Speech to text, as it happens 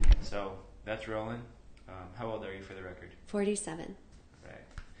So that's rolling. How old are you for the record? 47. Right.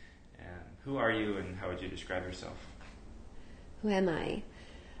 And who are you and how would you describe yourself? Who am I?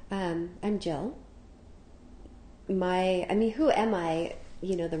 I'm Jill. Who am I?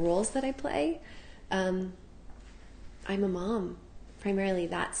 The roles that I play. I'm a mom. Primarily,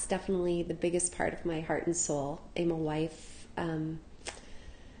 that's definitely the biggest part of my heart and soul. I'm a wife to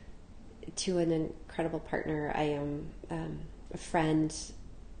an incredible partner. I am a friend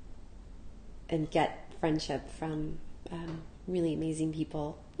and get friendship from really amazing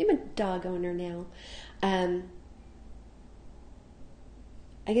people. I'm a dog owner now. I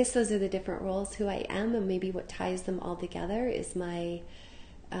guess those are the different roles who I am, and maybe what ties them all together is my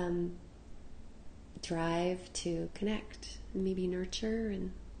drive to connect and maybe nurture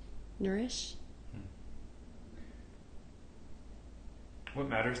and nourish. What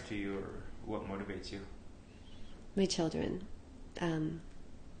matters to you or what motivates you? My children.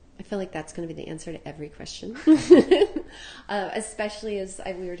 I feel like that's going to be the answer to every question, especially as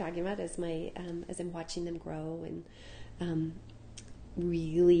we were talking about, as I'm watching them grow and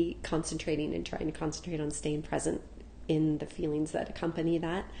really concentrating and trying to concentrate on staying present in the feelings that accompany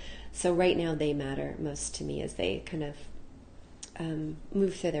that. So right now they matter most to me as they kind of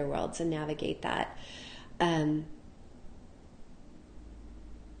move through their worlds and navigate that. And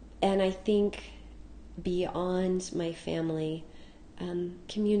I think beyond my family,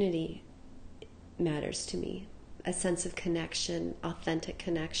 community matters to me. A sense of connection, authentic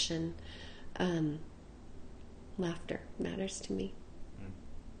connection, laughter matters to me.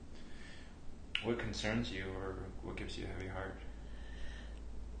 What concerns you or what gives you a heavy heart?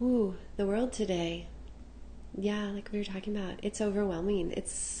 Ooh, the world today. Yeah, like we were talking about, it's overwhelming.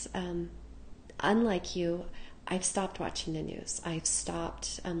 It's unlike you. I've stopped watching the news. I've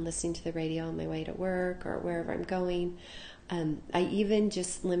stopped listening to the radio on my way to work or wherever I'm going. I even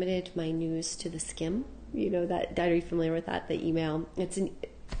just limited my news to the skim. Are you familiar with that? The email. It's an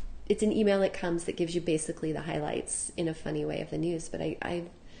email that comes that gives you basically the highlights in a funny way of the news. But I've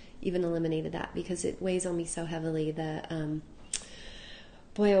even eliminated that because it weighs on me so heavily.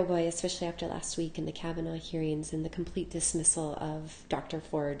 Boy, oh boy, especially after last week and the Kavanaugh hearings and the complete dismissal of Dr.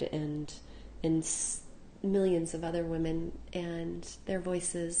 Ford and millions of other women and their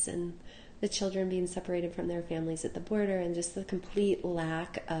voices and the children being separated from their families at the border and just the complete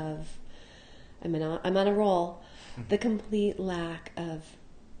lack of, I'm on a roll, the complete lack of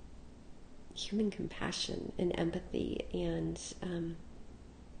human compassion and empathy and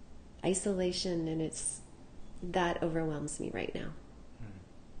isolation, and that overwhelms me right now.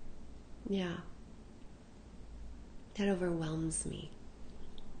 Yeah. That overwhelms me.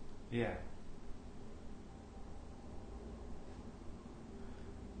 Yeah.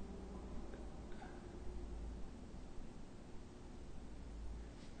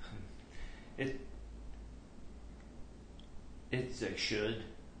 It's like should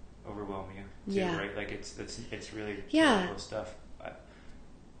overwhelm you too, yeah. Right? Like it's really yeah. difficult stuff.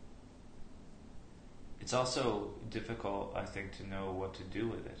 It's also difficult, I think, to know what to do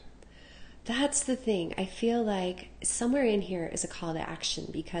with it. That's the thing. I feel like somewhere in here is a call to action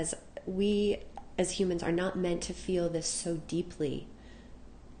because we as humans are not meant to feel this so deeply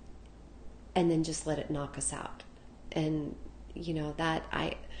and then just let it knock us out. And that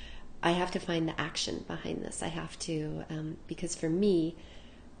I have to find the action behind this. I have to, because for me,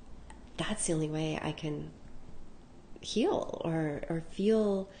 that's the only way I can heal or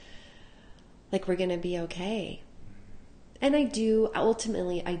feel like we're going to be okay. And I do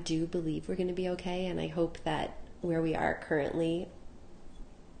believe we're going to be okay. And I hope that where we are currently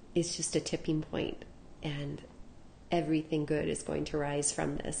is just a tipping point and everything good is going to rise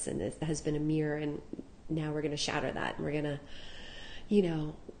from this. And this has been a mirror and now we're going to shatter that and we're going to,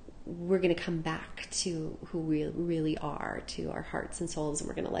 we're going to come back to who we really are, to our hearts and souls, and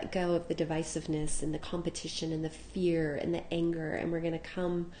we're going to let go of the divisiveness and the competition and the fear and the anger, and we're going to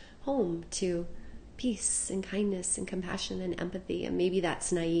come home to peace and kindness and compassion and empathy. And maybe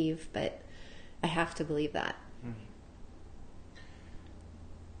that's naive, but I have to believe that.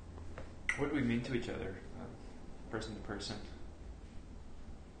 What do we mean to each other, person to person?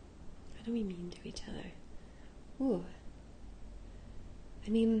 What do we mean to each other? Ooh. I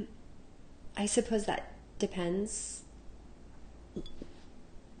mean, I suppose that depends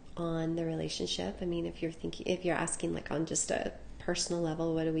on the relationship. I mean, if you're asking like on just a personal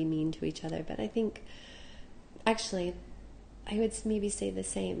level, what do we mean to each other? But I think, actually, I would maybe say the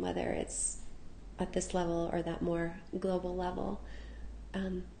same, whether it's at this level or that more global level.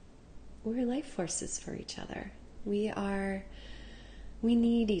 We're life forces for each other. We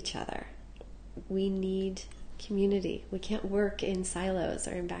need each other. We need Community. We can't work in silos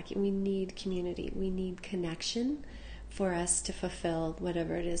or in vacuum. We need community. We need connection for us to fulfill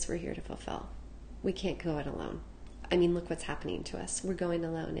whatever it is we're here to fulfill. We can't go it alone. I mean, look what's happening to us. We're going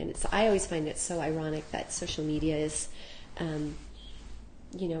alone. And I always find it so ironic that social media is,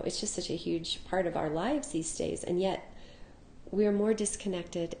 it's just such a huge part of our lives these days. And yet we are more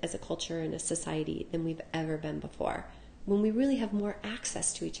disconnected as a culture and a society than we've ever been before, when we really have more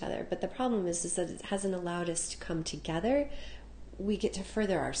access to each other. But the problem is that it hasn't allowed us to come together. We get to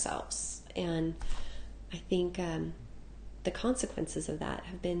further ourselves. And I think the consequences of that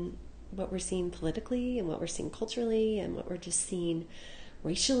have been what we're seeing politically and what we're seeing culturally and what we're just seeing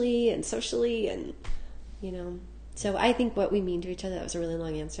racially and socially. And, so I think what we mean to each other, that was a really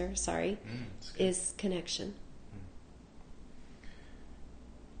long answer, sorry, is connection.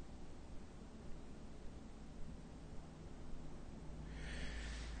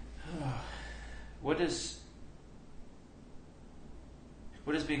 What is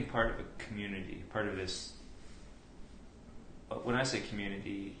being part of a community, part of this? When I say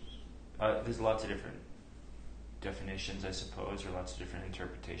community, there's lots of different definitions, I suppose, or lots of different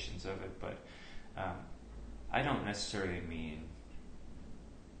interpretations of it, but I don't necessarily mean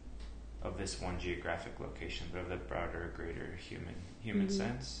of this one geographic location, but of the broader, greater human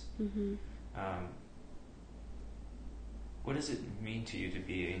sense. Mm-hmm. What does it mean to you to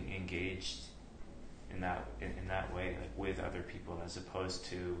be engaged in that way, like with other people, as opposed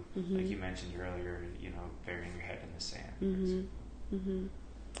to, like you mentioned earlier, burying your head in the sand?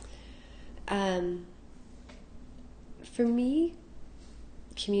 For me,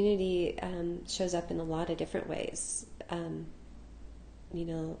 community shows up in a lot of different ways.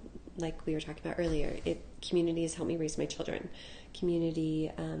 Like we were talking about earlier, community has helped me raise my children. Community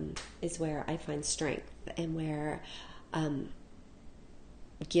is where I find strength, and where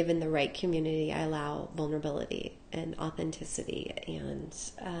given the right community, I allow vulnerability and authenticity, and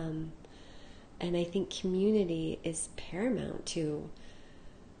I think community is paramount to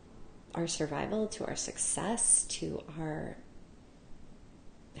our survival, to our success, to our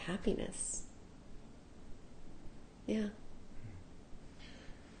happiness. Yeah.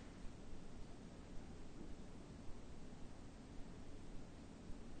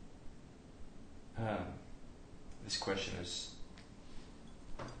 This question is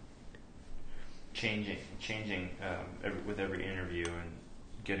changing with every interview, and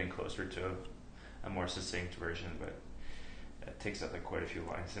getting closer to a more succinct version, but it takes up quite a few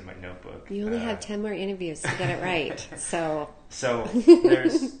lines in my notebook. You only have 10 more interviews to get it right, so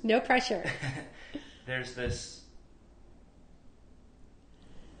there's no pressure. There's this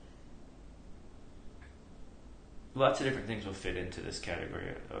lots of different things will fit into this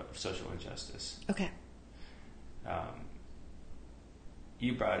category of social injustice. Okay.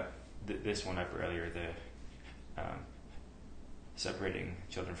 You brought this one up earlier, the separating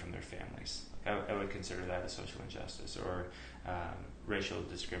children from their families. I would consider that a social injustice, or racial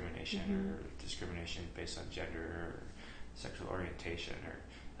discrimination, or discrimination based on gender or sexual orientation, or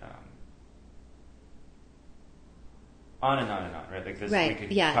on and on and on, right? Like this, right. We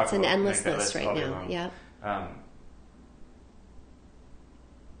could talk it's an about, endless list right now. long. Yeah.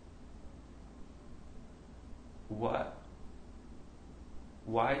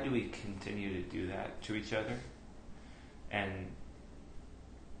 Why do we continue to do that to each other? And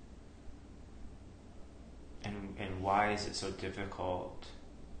why is it so difficult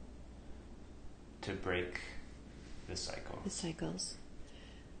to break the cycle? The cycles.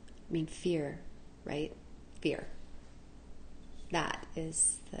 I mean, fear, right? Fear. That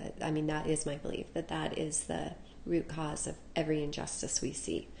is that is my belief, that is the root cause of every injustice we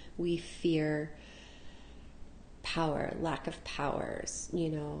see. We fear power, lack of powers, I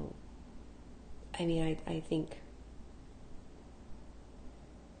think,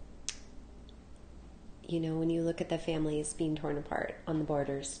 when you look at the families being torn apart on the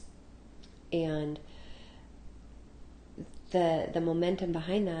borders, and the momentum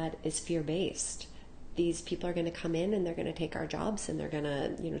behind that is fear-based. These people are going to come in and they're going to take our jobs, and they're going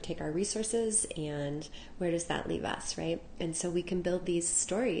to, take our resources, and where does that leave us, right? And so we can build these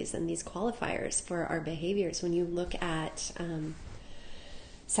stories and these qualifiers for our behaviors. When you look at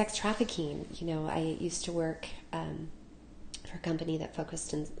sex trafficking, I used to work for a company that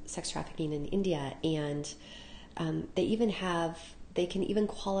focused on sex trafficking in India, and they can even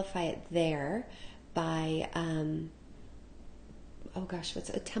qualify it there by, what's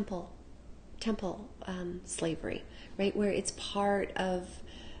it? Temple slavery, right? Where it's part of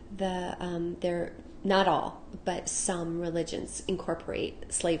their, not all, but some religions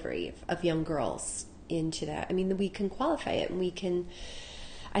incorporate slavery of young girls into that. I mean, we can qualify it, and we can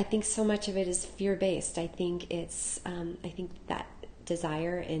I think so much of it is fear-based. I think I think that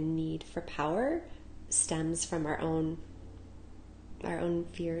desire and need for power stems from our own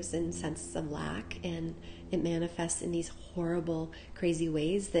fears and senses of lack, and it manifests in these horrible, crazy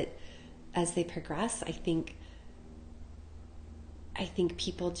ways that as they progress, I think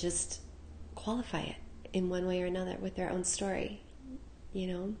people just qualify it in one way or another with their own story, you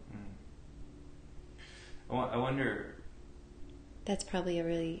know? I wonder... That's probably a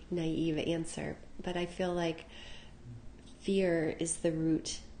really naive answer, but I feel like fear is the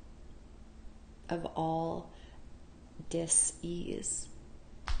root of all dis-ease.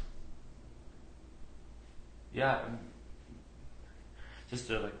 Yeah. Just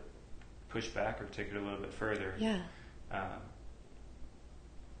to like push back or take it a little bit further. Yeah.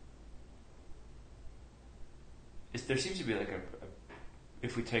 There seems to be like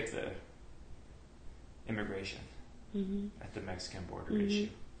if we take the immigration at the Mexican border issue,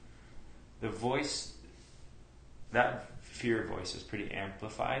 the voice, that fear voice is pretty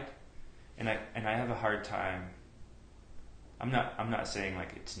amplified, and I have a hard time. I'm not saying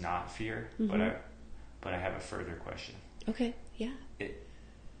like it's not fear, but I have a further question. Okay. Yeah.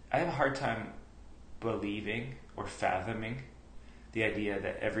 I have a hard time believing or fathoming the idea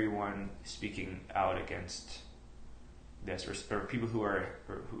that everyone speaking out against this, or people who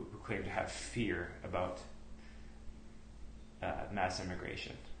claim to have fear about mass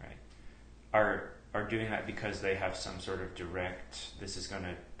immigration, right, are doing that because they have some sort of direct, this is going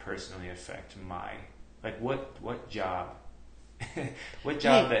to personally affect my, like what job what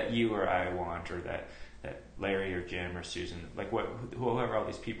job that you or I want, or that Larry or Jim or Susan, like whoever all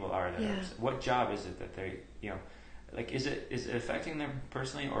these people are, what job is it that they, like is it affecting them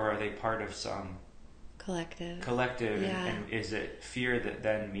personally, or are they part of some collective, and is it fear that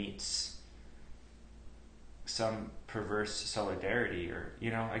then meets some perverse solidarity, or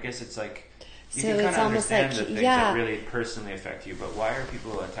I guess it's like you can kind of understand the things that really personally affect you, but why are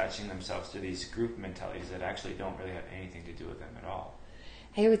people attaching themselves to these group mentalities that actually don't really have anything to do with them at all?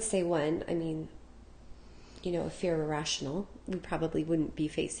 I would say one, if you're irrational, we probably wouldn't be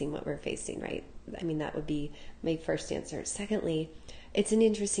facing what we're facing, right? I mean, that would be my first answer. Secondly, it's an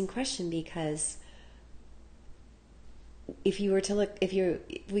interesting question, because if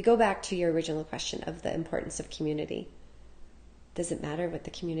we go back to your original question of the importance of community, does it matter what the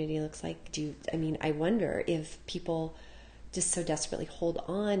community looks like? I wonder if people just so desperately hold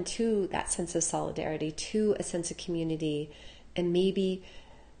on to that sense of solidarity, to a sense of community, and maybe,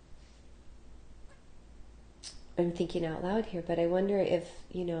 I'm thinking out loud here, but I wonder if,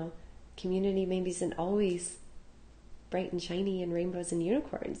 community maybe isn't always bright and shiny and rainbows and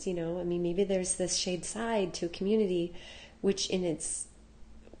unicorns, maybe there's this shade side to a community, which in its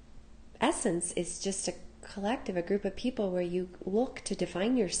essence is just a collective, a group of people where you look to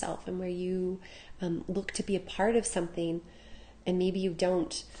define yourself, and where you look to be a part of something, and maybe you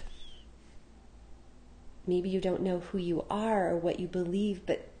don't know who you are or what you believe,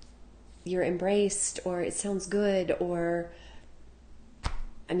 but you're embraced, or it sounds good, or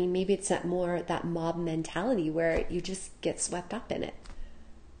maybe it's that mob mentality where you just get swept up in it.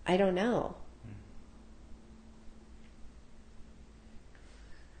 I don't know.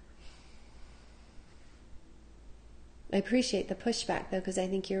 I appreciate the pushback, though, because I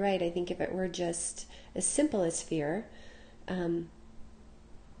think you're right. I think if it were just as simple as fear,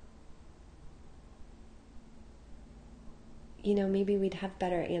 maybe we'd have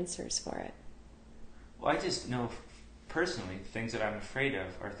better answers for it. Well, I just know personally things that I'm afraid of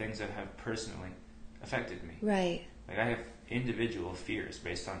are things that have personally affected me. Right. Like I have individual fears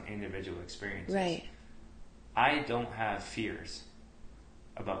based on individual experiences. Right. I don't have fears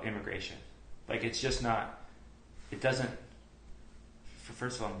about immigration. Like it's just not... It doesn't.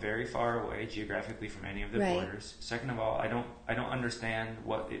 First of all, I'm very far away geographically from any of the borders. Second of all, I don't understand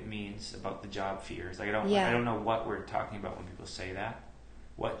what it means about the job fears. Like I don't know what we're talking about when people say that.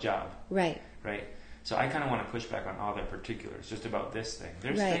 What job? Right. So I kind of want to push back on all the particulars, just about this thing.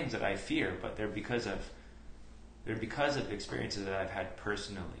 There's things that I fear, but they're because of experiences that I've had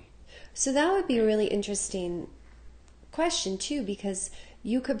personally. So that would be a really interesting question too, because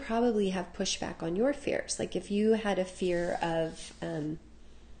you could probably have pushback on your fears. Like if you had a fear of, oh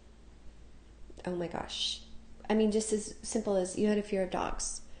my gosh, just as simple as you had a fear of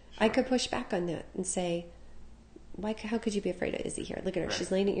dogs. Sure. I could push back on that and say, how could you be afraid of Izzy here? Look at her. Right.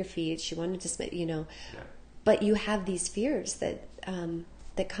 She's laying at your feet. She wanted to, Yeah. But you have these fears that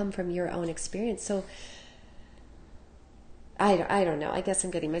come from your own experience. So I don't know. I guess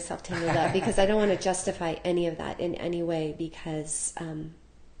I'm getting myself tangled up because I don't want to justify any of that in any way, because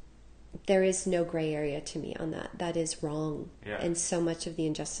there is no gray area to me on that. That is wrong. Yeah. And so much of the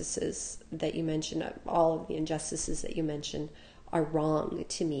injustices that you mentioned, all of the injustices that you mentioned, are wrong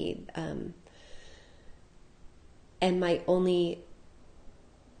to me. And my only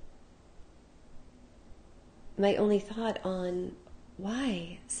thought on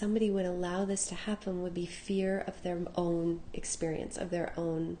why somebody would allow this to happen would be fear of their own experience, of their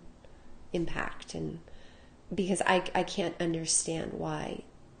own impact. And because I can't understand why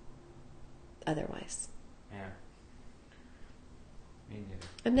otherwise. Yeah. Me neither.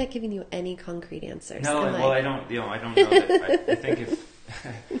 I'm not giving you any concrete answers. No, well, I don't know that. I think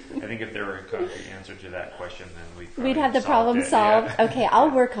if there were a concrete answer to that question, then we'd have the problem solved. Yeah. Okay, I'll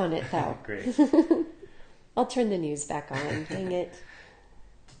work on it though. Great. I'll turn the news back on. Dang it.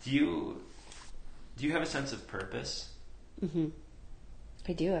 Do you have a sense of purpose? Mm-hmm.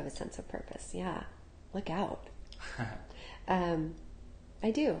 I do have a sense of purpose. Yeah. Look out.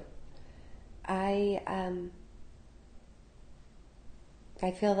 I do. I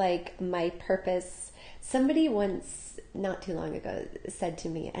feel like my purpose, somebody once, not too long ago, said to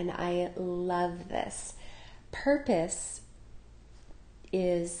me, and I love this, purpose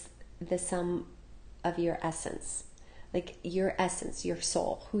is the sum of your essence. Like your essence, your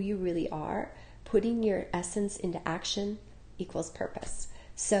soul, who you really are, putting your essence into action equals purpose.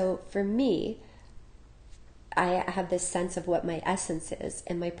 So for me, I have this sense of what my essence is,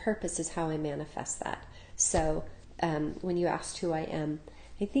 and my purpose is how I manifest that. So when you asked who I am,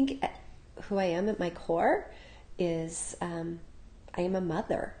 I think who I am at my core is I am a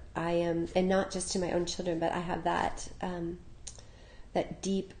mother. I am, and not just to my own children, but I have that that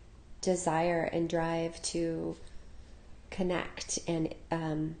deep desire and drive to connect, and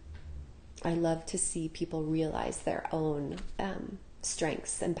I love to see people realize their own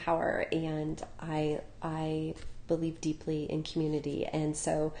strengths and power, and I believe deeply in community, and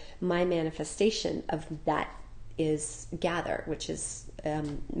so my manifestation of that is Gather, which is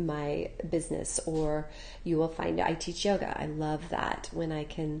my business, or you will find I teach yoga. I love that when I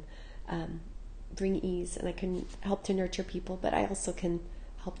can bring ease and I can help to nurture people, but I also can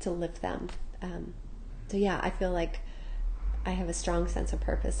help to lift them. So yeah, I feel like I have a strong sense of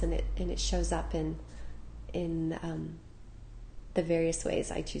purpose, and it shows up in the various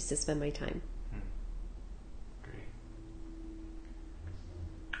ways I choose to spend my time. Great.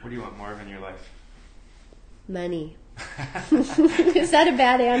 What do you want more of in your life? Money. Is that a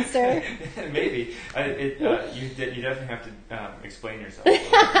bad answer? Maybe. You definitely have to explain yourself.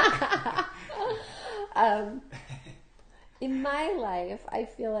 In my life, I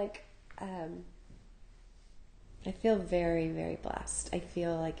feel like I feel very, very blessed. I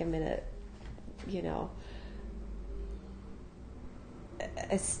feel like I'm in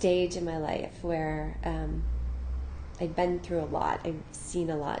a stage in my life where I've been through a lot. I've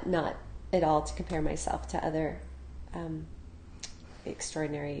seen a lot, not at all to compare myself to other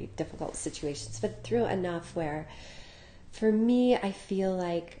extraordinary, difficult situations, but through enough where, for me, I feel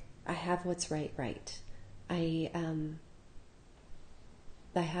like I have what's right.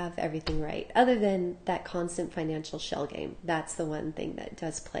 I have everything right, other than that constant financial shell game. That's the one thing that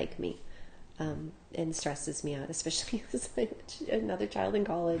does plague me and stresses me out, especially as another child in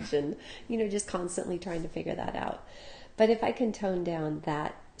college, and just constantly trying to figure that out. But if I can tone down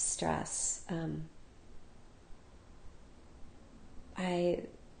that stress,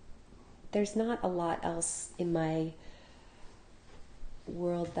 there's not a lot else in my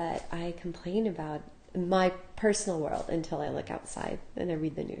world that I complain about, in my personal world, until I look outside and I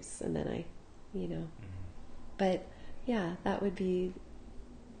read the news, and then I, but yeah, that would be,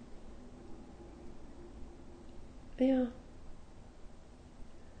 and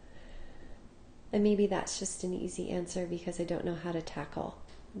maybe that's just an easy answer because I don't know how to tackle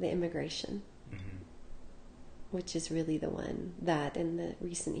the immigration, which is really the one that in the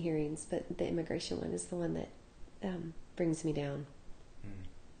recent hearings, but the immigration one is the one that brings me down.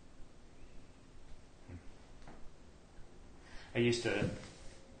 I used to,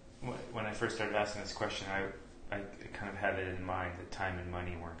 when I first started asking this question, I kind of had it in mind that time and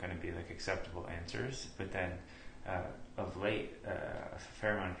money weren't going to be like acceptable answers, but then of late, a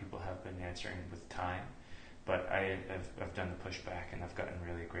fair amount of people have been answering with time, but I've done the pushback, and I've gotten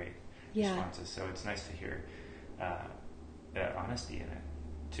really great responses. So it's nice to hear honesty in it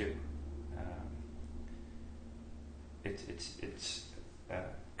too. It's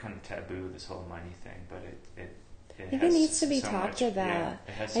kind of taboo, this whole money thing, but I think it needs to be talked about. Yeah,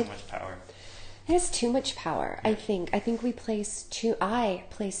 it has so much power. It has too much power. I think I place too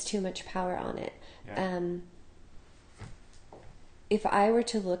much power on it. Yeah. If I were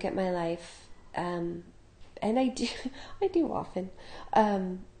to look at my life, and I do often,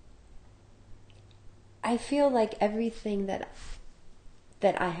 I feel like everything that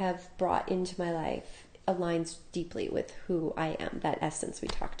I have brought into my life aligns deeply with who I am, that essence we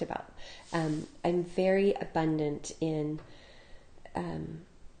talked about. I'm very abundant in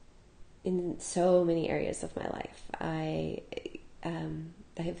so many areas of my life. I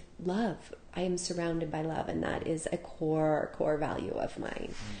have love. I am surrounded by love, and that is a core value of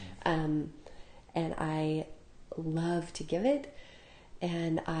mine. And I love to give it,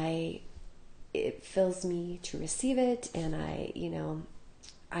 and it fills me to receive it, and I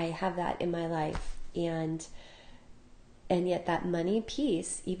have that in my life, and yet that money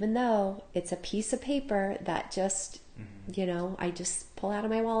piece, even though it's a piece of paper that just, I just pull out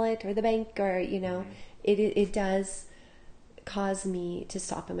of my wallet or the bank, or, it does cause me to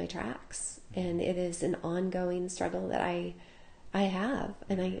stop in my tracks. And it is an ongoing struggle that I have.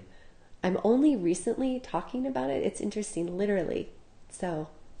 And I'm only recently talking about it. It's interesting, literally. So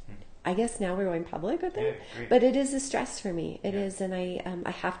I guess now we're going public with it. Yeah, but it is a stress for me. It is, and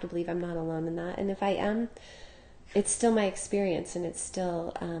I have to believe I'm not alone in that. And if I am, it's still my experience, and it's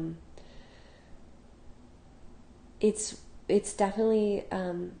still it's definitely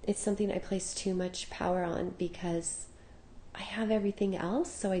it's something I place too much power on, because I have everything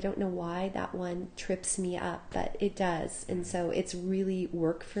else, so I don't know why that one trips me up, but it does. And so it's really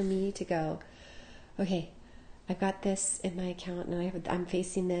work for me to go, okay, I've got this in my account, and I'm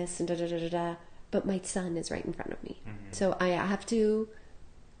facing this, and but my son is right in front of me. So I have to,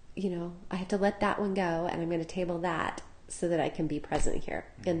 I have to let that one go, and I'm going to table that so that I can be present here.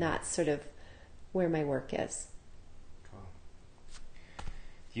 And that's sort of where my work is. Cool.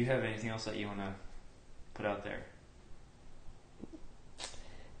 Do you have anything else that you want to put out there?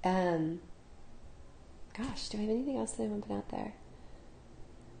 Gosh, do I have anything else that I want to put out there?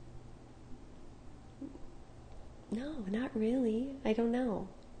 No, not really. I don't know.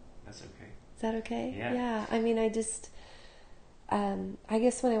 That's okay. Is that okay? Yeah. Yeah. I mean, I guess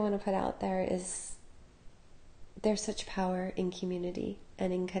what I want to put out there is there's such power in community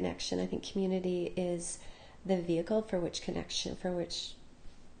and in connection. I think community is the vehicle for which the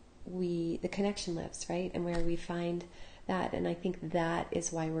connection lives, right? And where we find that. And I think that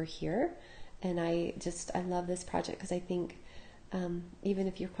is why we're here. And I love this project, because I think even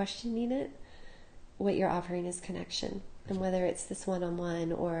if you're questioning it, what you're offering is connection. And whether it's this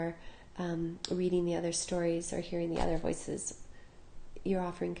one-on-one or reading the other stories or hearing the other voices, you're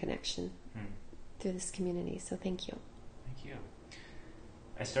offering connection through this community. So thank you. Thank you.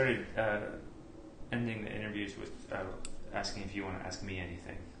 I started ending the interviews with asking if you want to ask me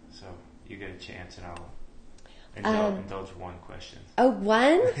anything. So you get a chance, and I'll indulge one question. Oh,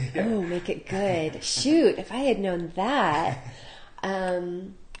 one? Yeah. Oh, make it good. Shoot, if I had known that.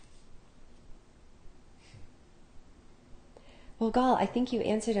 Well, Gal, I think you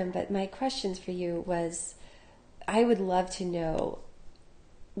answered them, but my questions for you was, I would love to know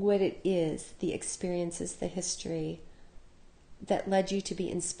what it is, the experiences, the history that led you to be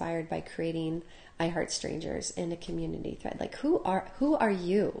inspired by creating I Heart Strangers in a community thread. Like, who are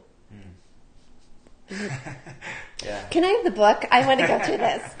you? Yeah. Can I have the book? I want to go through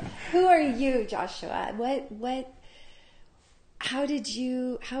this. Who are you, Joshua? How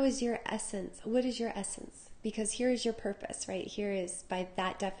is your essence? What is your essence? Because here is your purpose, right? Here is, by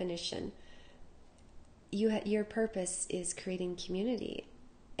that definition, your purpose is creating community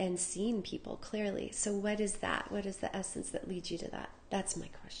and seeing people clearly. So what is that? What is the essence that leads you to that? That's my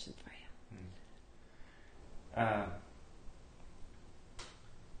question for you.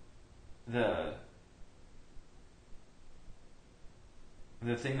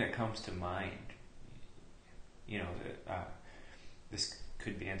 The thing that comes to mind, this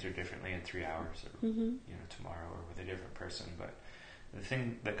could be answered differently in 3 hours, or tomorrow, or with a different person. But the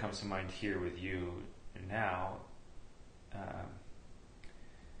thing that comes to mind here with you now,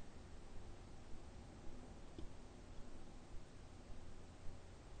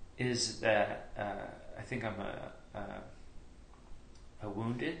 is that I think I'm a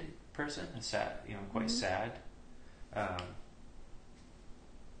wounded person, a sad, quite sad.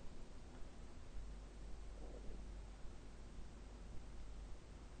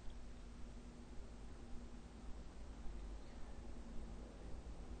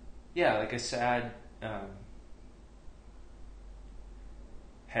 Yeah, like a sad,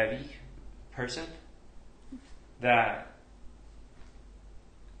 heavy person that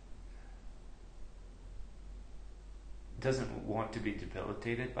doesn't want to be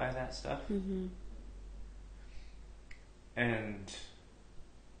debilitated by that stuff. Mm-hmm. And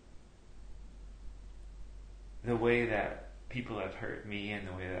the way that people have hurt me, and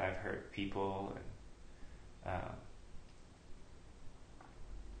the way that I've hurt people, and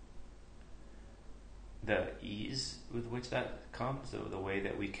the ease with which that comes, the way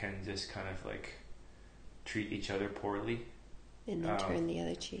that we can just kind of like treat each other poorly and then turn the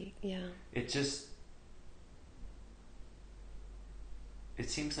other cheek. Yeah. It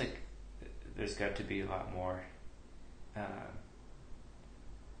seems like there's got to be a lot more.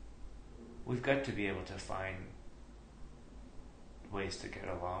 We've got to be able to find ways to get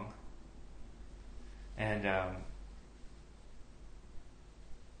along. And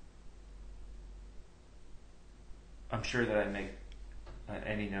I'm sure that I make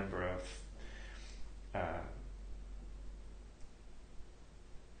any number of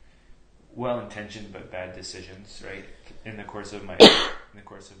well-intentioned but bad decisions, right? In the course of my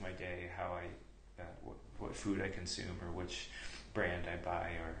day, how I what food I consume, or which brand I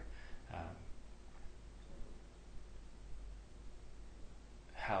buy, or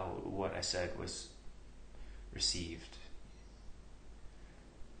how what I said was received.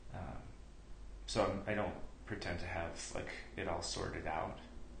 So I don't pretend to have like it all sorted out,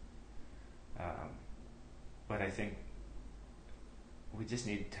 but I think we just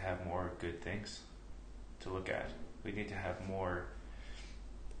need to have more good things to look at. We need to have more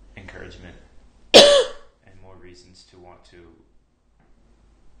encouragement and more reasons to want to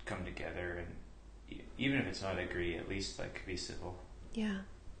come together, and even if it's not agree, at least like be civil. Yeah.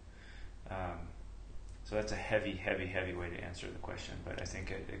 So that's a heavy way to answer the question, but I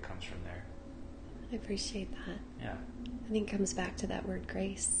think it comes from there. I appreciate that. Yeah. I think it comes back to that word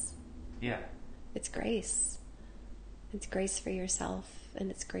grace. Yeah. It's grace. It's grace for yourself, and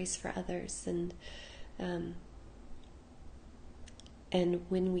it's grace for others. And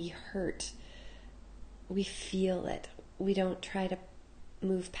when we hurt, we feel it. We don't try to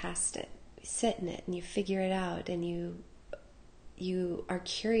move past it. We sit in it, and you figure it out, and you are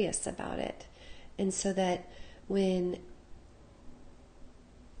curious about it. And so that when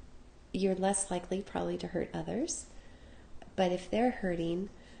you're less likely probably to hurt others, but if they're hurting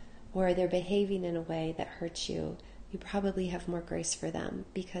or they're behaving in a way that hurts you, you probably have more grace for them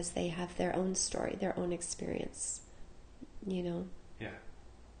because they have their own story, their own experience, you know? Yeah.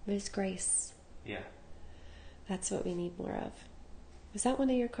 There's grace. Yeah. That's what we need more of. Was that one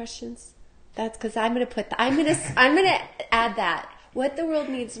of your questions? That's because I'm going to I'm going to add that. What the world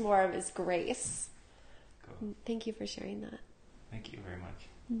needs more of is grace. Cool. Thank you for sharing that. Thank you very much.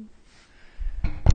 Mm.